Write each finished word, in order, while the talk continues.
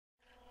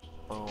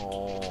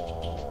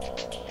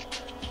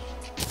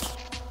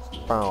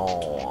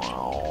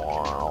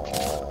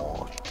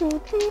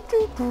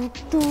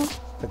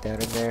Put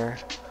that in there.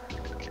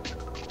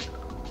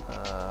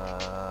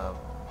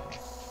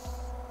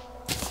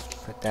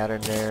 Put that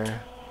in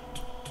there.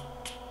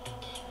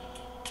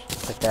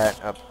 Put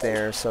that up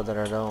there so that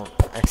I don't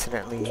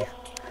accidentally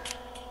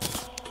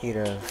eat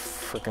a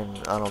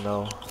frickin', I don't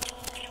know.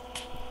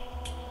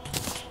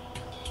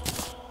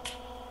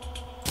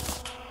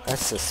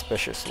 That's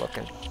suspicious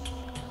looking.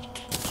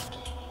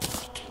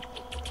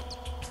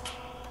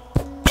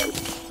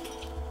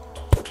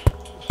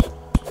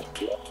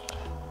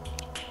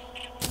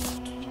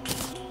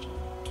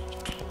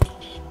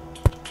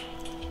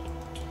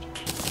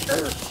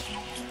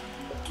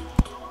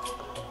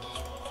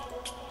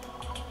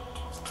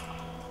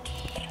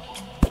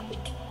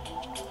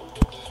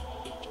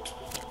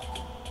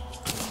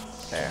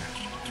 There.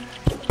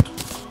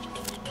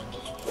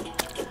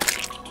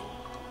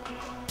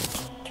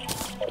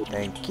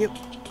 Thank you.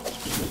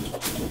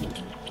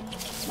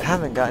 I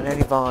haven't gotten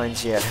any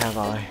vines yet, have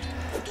I?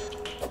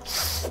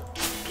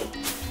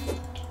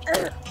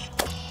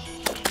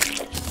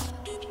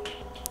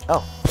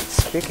 Oh,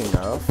 speaking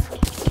of...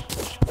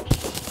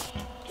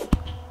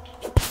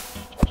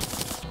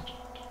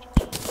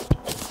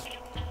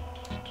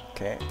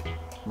 Okay,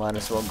 might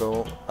as well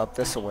go up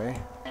this way.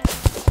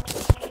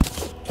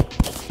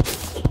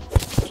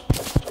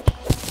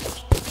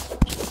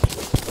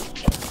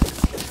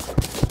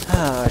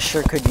 I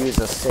sure could use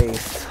a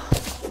safe.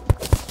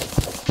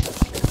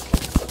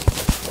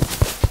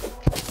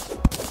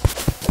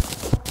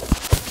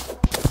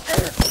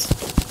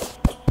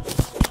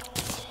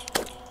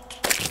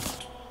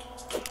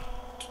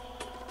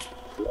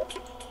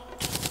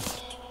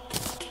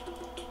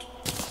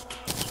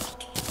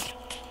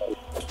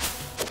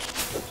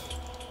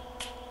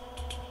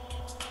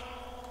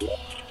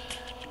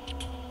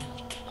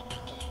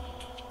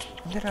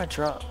 When did I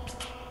drop?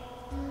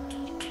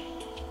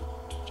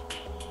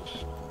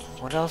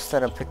 What else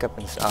did I pick up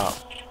and stop?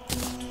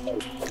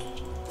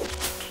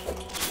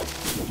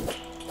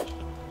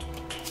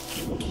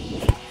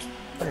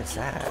 What is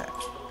that?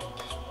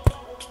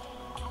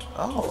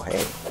 Oh,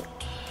 hey.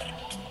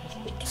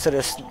 So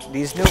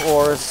these new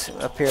ores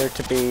appear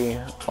to be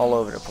all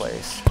over the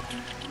place.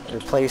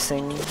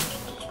 Replacing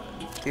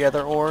the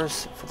other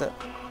ores for the...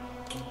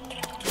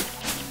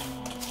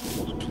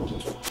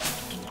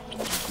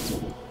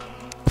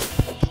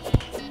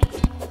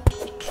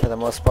 For the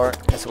most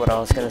part, is what I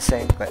was gonna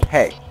say, but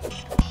hey,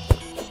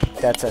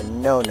 that's a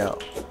no-no.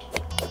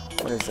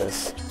 What is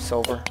this?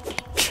 Silver?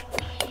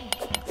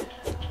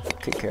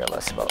 Could care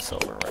less about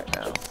silver right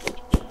now.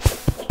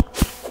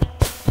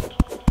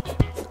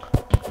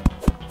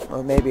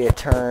 Or maybe it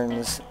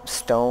turns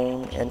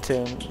stone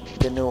into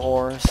the new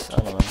ores. I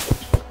don't know.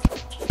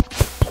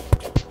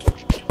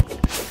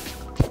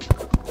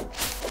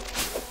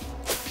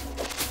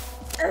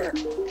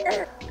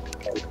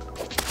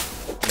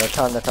 No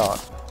time to talk.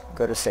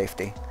 Go to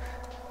safety.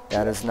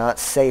 That is not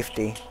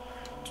safety.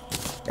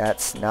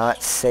 That's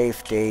not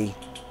safety.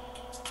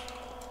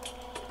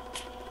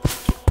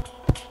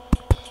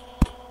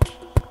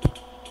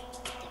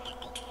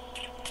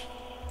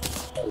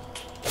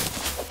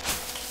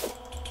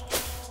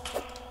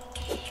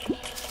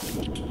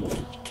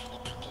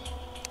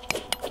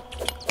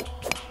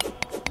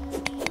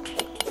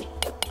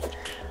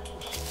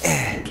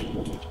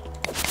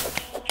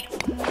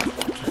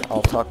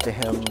 I'll talk to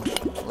him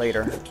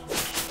later.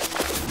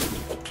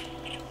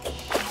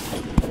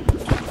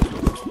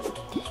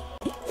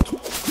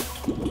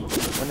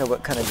 Wonder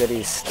what kind of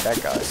goodies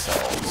that guy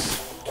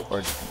sells,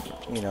 or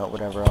you know,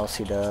 whatever else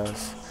he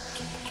does.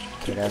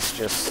 Okay, that's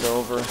just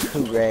silver.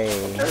 Hooray!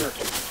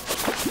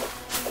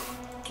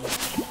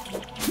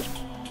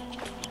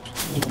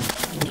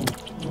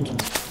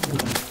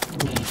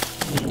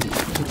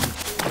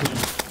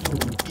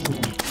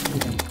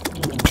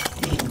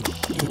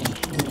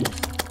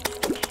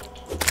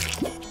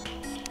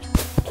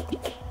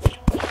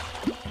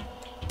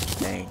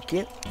 Thank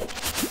you.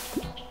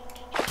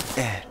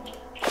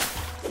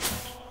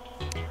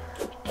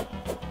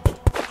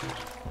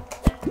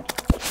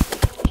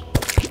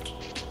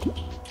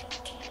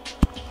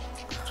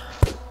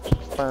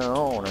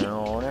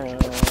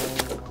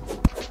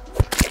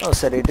 Oh,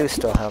 so they do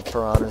still have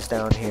piranhas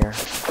down here.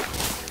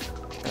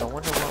 I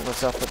wonder what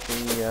was up with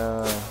the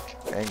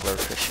angler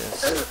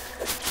fishes.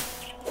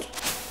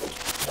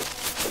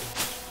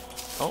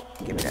 Oh,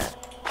 give me that.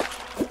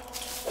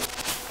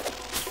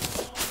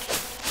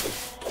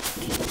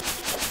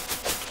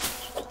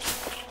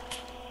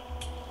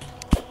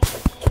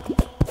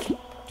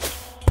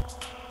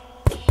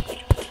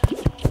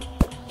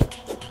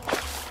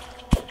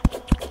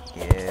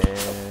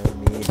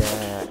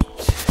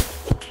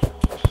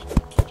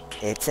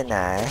 It's a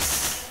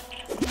nice.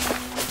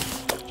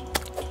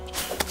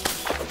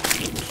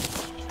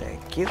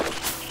 Thank you.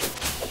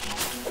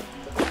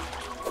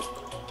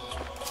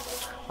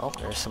 Oh,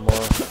 there's some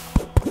more.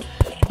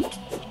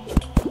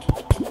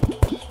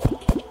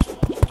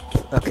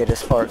 Okay,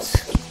 this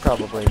part's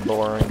probably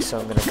boring, so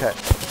I'm gonna cut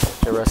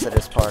the rest of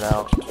this part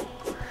out.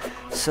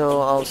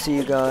 So I'll see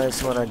you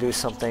guys when I do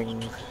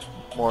something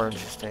more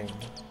interesting.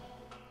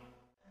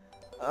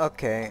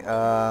 Okay,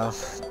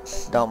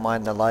 don't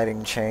mind the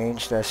lighting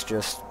change, that's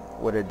just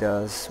what it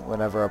does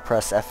whenever I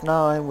press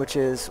F9, which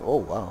is, oh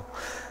wow,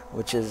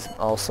 which is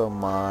also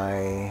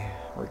my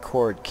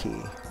record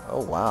key.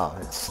 Oh wow,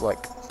 it's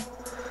like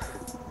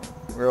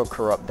real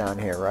corrupt down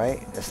here,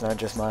 right? It's not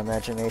just my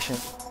imagination.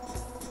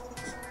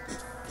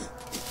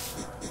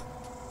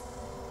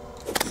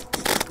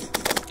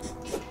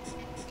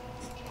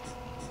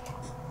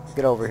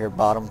 Get over here,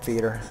 bottom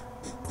feeder.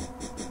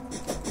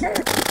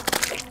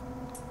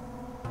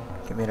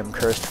 Give me them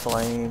cursed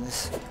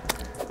flames.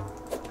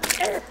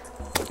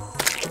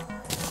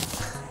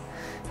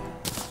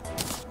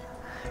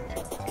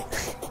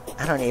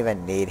 I don't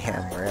even need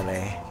him,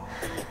 really.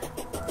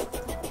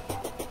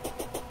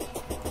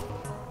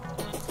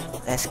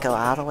 Let's go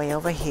all the way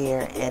over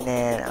here, and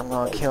then I'm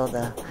gonna kill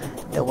the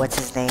what's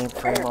his name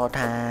 3 more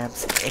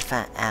times. If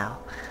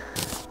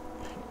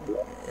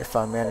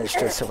I manage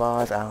to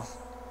survive, ow.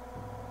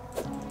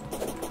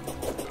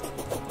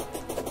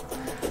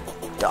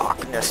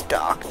 Darkness,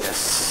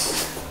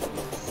 darkness.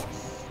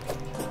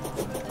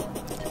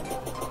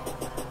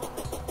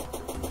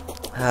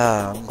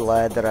 I'm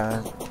glad that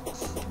I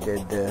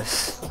did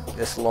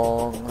this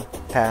long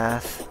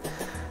path.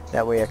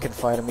 That way I can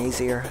fight him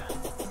easier.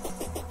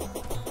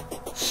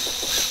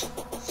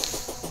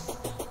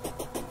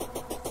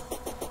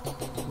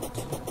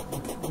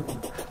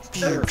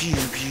 Pew pew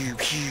pew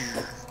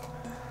pew.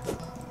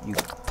 You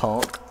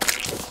punk.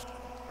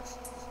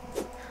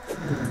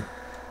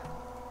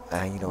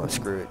 You know what,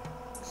 screw it.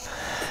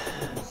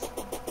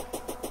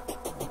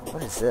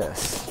 What is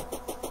this?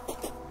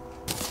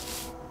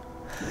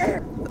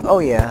 Oh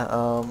yeah,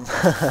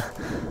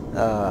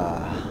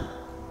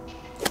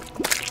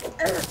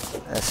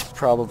 that's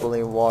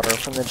probably water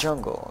from the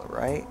jungle,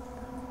 right?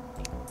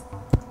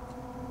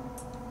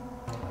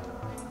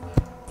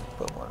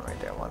 Put one right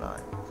there, why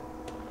not?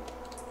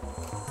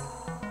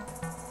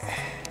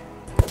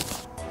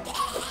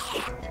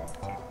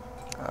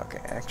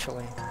 Okay,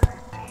 actually.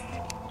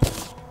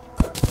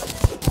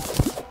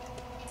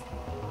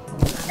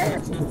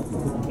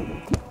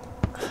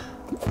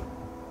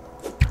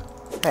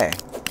 Hey.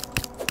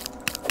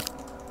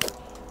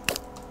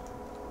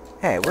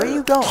 Hey, where are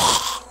you going?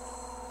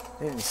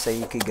 They didn't say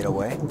you could get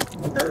away.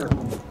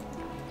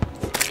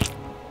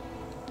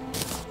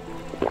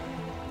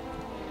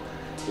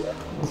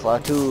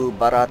 Klatu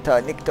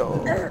barata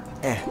nikto.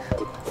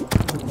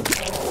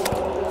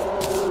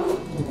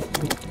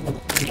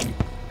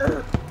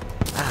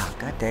 Ah,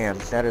 goddamn,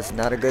 that is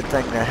not a good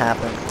thing that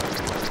happened.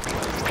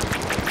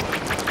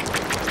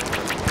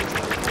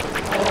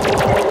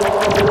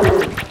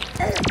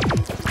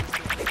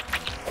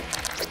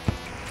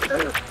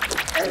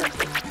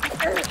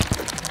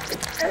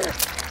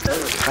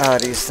 Ah,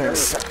 these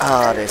things,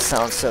 they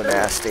sound so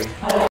nasty.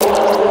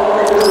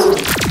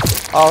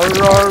 Arr,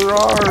 arr,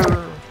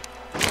 arr.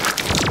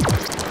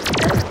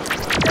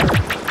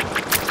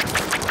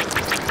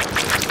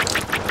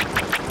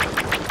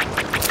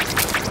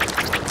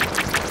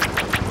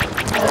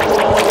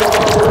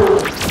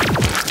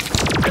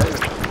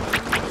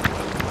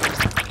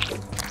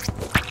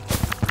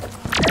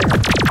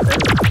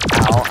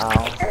 Ow,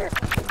 ow.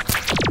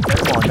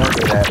 Come on, don't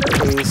do that.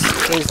 Please,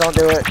 please don't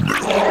do it.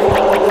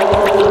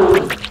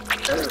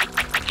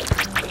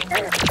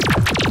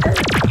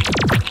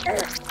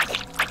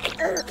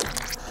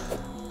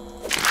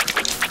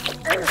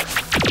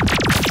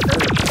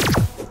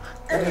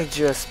 Let me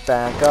just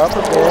back up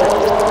a bit.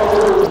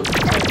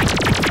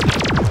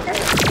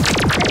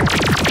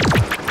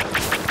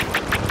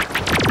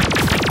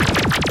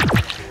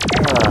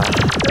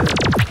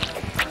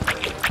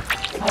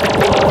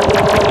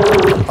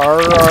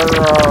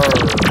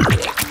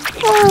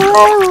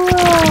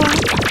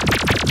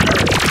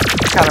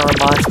 Kind of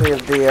reminds me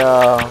of the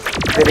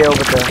video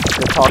with the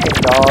talking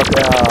dog,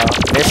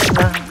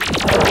 Mishnah?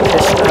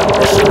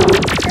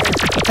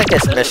 I think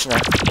it's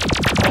Mishnah.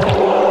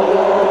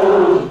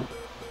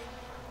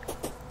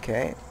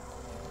 Okay.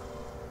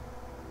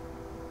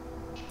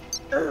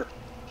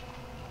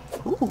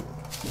 Ooh.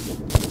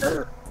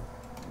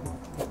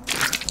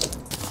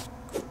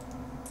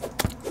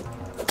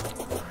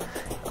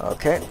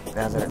 Okay,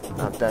 now that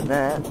I've done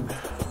that,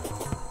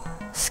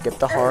 skip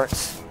the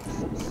hearts.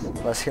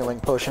 Less healing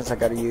potions I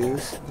gotta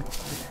use.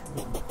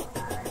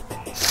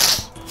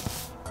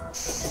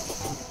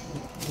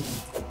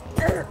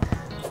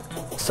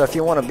 So if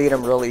you want to beat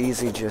them really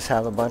easy, just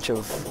have a bunch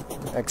of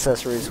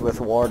accessories with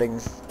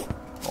warding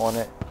on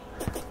it.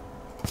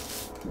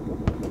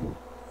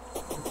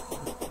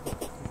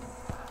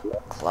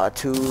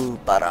 Klatu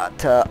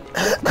barata.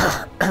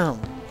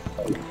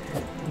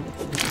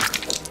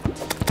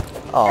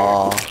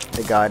 Aw,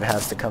 the guide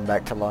has to come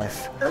back to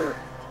life.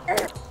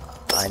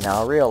 I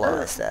now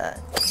realize that.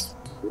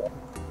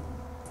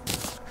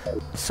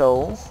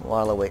 So,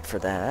 while I wait for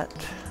that,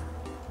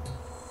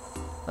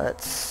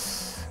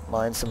 let's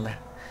mine some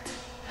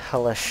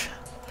hellish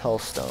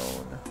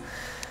hellstone.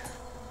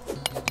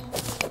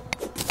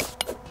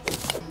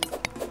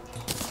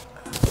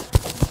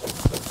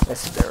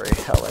 It's very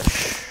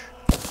hellish.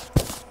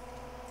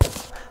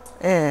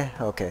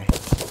 Okay.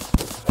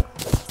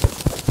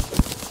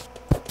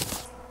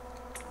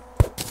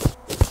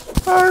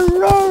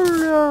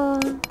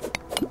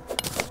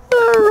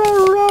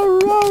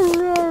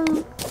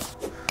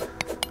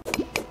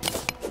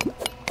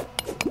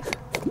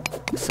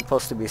 It's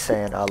supposed to be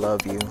saying I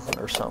love you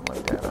or something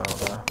like that, I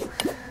don't know.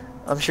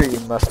 I'm sure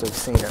you must have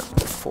seen it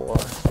before,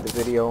 the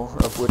video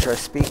of which I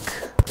speak.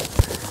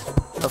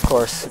 Of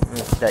course,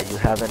 that you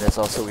haven't is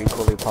also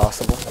equally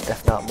possible,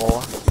 if not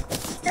more.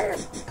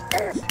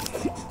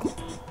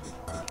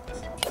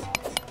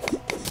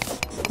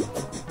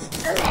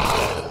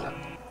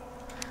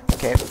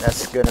 Okay,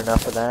 that's good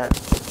enough of that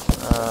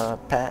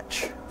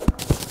patch.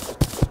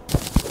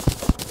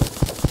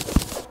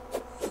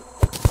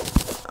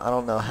 I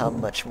don't know how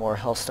much more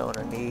hellstone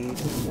I need.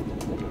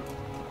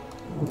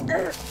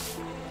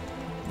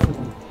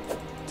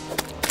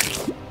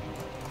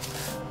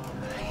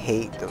 I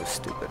hate those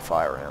stupid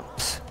fire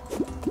imps.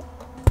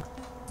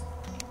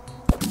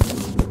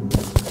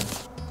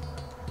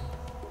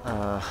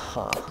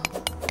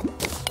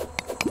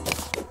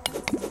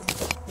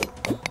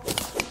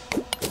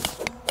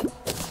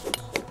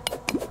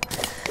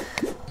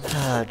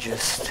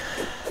 Just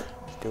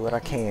do what I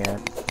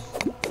can.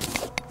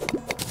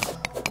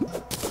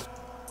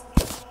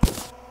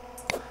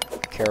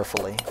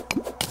 Carefully.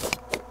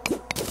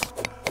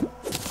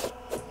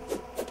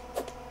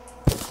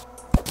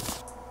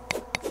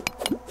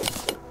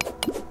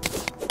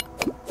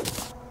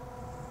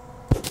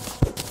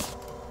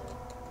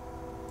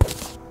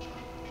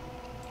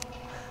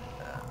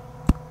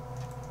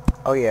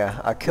 Oh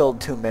yeah, I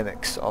killed 2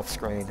 mimics off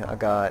screen. I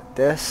got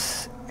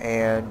this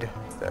and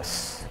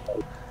this.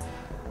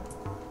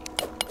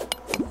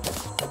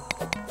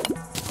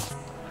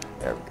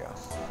 There we go.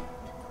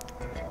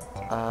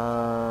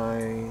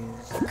 I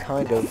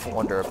kind of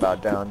wonder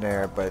about down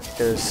there, but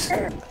there's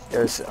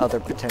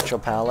other potential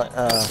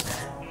patches.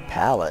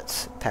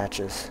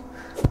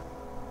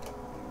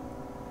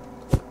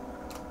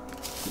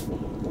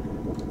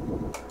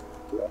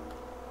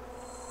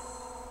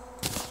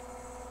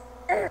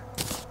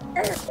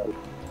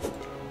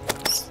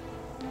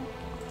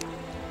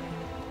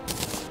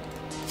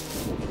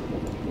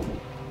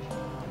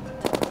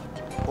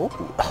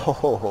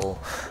 Oh,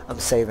 I'm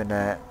saving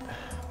that.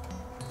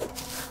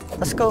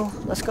 Let's go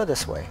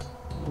this way.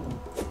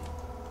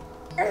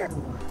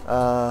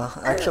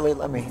 Actually,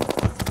 let me.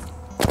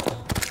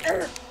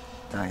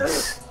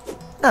 Nice.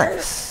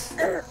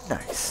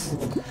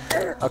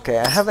 Okay,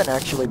 I haven't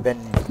actually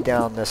been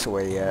down this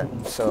way yet,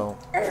 so.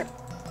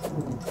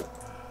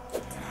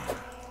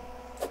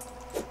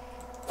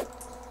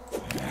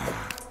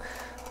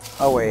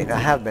 Oh wait, I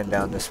have been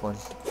down this one.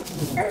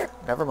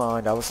 Never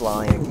mind, I was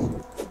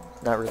lying.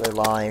 Not really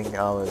lying,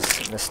 I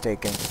was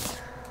mistaken.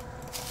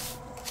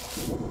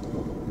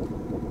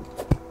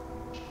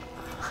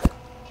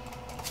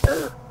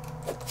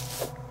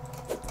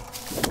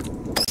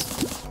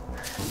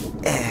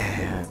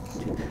 And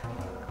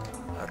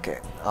okay,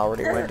 I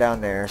already went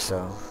down there,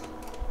 so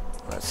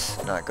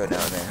let's not go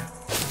down there.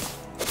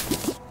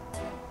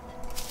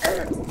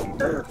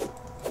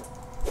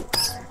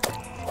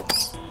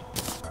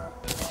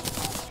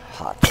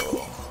 Hot.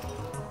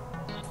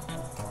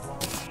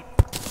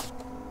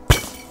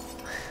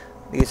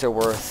 These are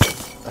worth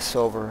a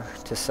silver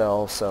to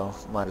sell, so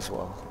might as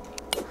well.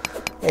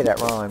 Hey, that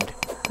rhymed.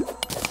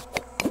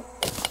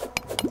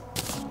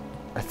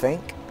 I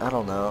think? I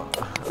don't know.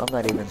 I'm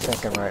not even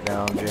thinking right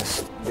now, I'm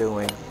just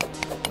doing.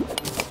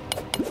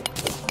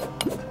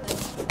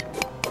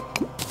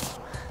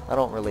 I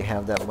don't really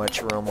have that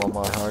much room on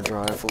my hard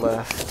drive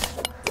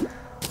left.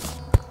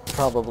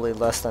 Probably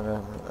less than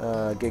a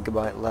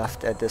gigabyte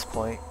left at this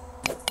point.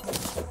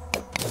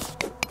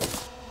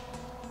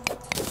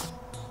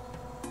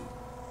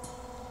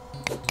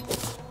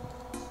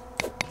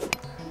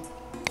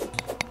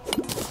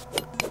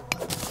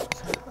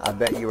 I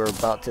bet you were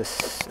about to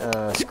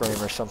scream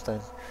or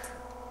something.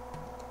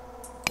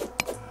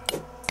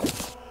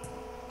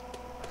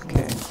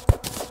 Okay.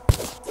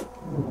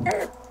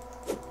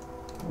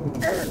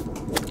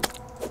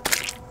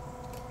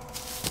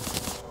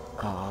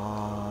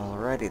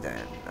 Alrighty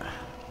then.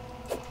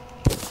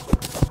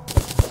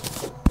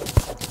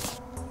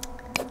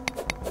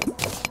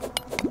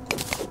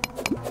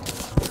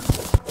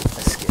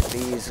 Let's get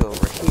these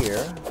over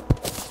here.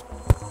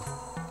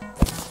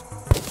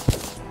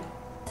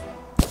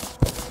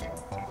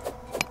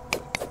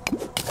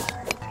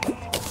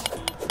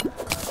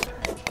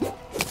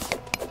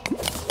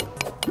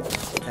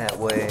 That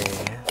way,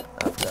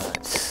 I've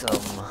got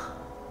some,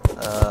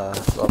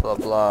 blah blah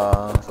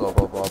blah, blah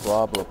blah blah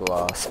blah blah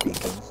blah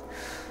speaking.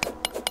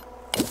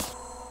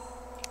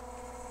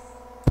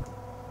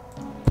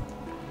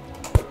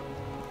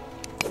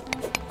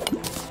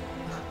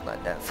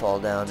 Let that fall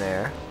down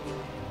there.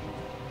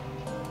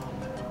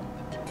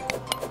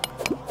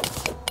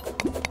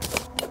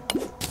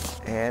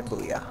 And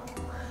booyah.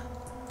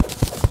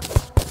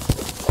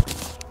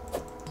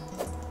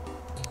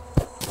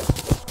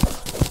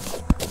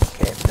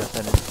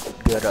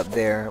 good up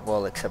there.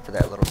 Well, except for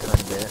that little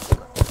tiny bit.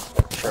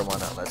 Sure, why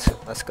not?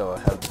 Let's go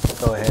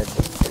ahead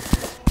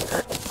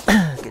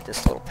and get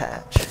this little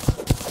patch.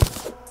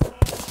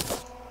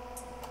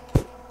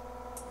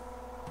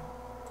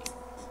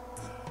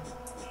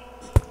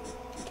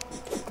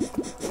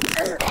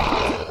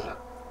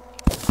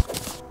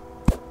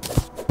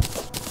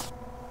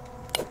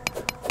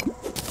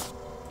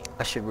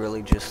 I should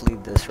really just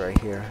leave this right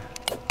here.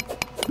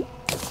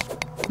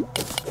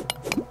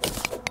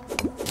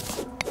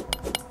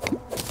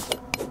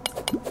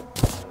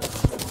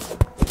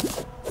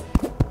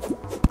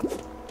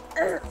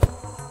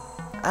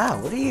 Ah,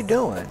 what are you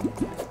doing?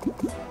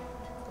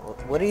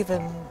 What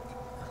even?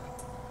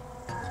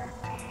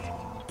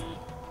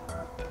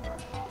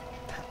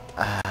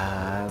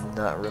 I'm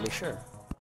not really sure.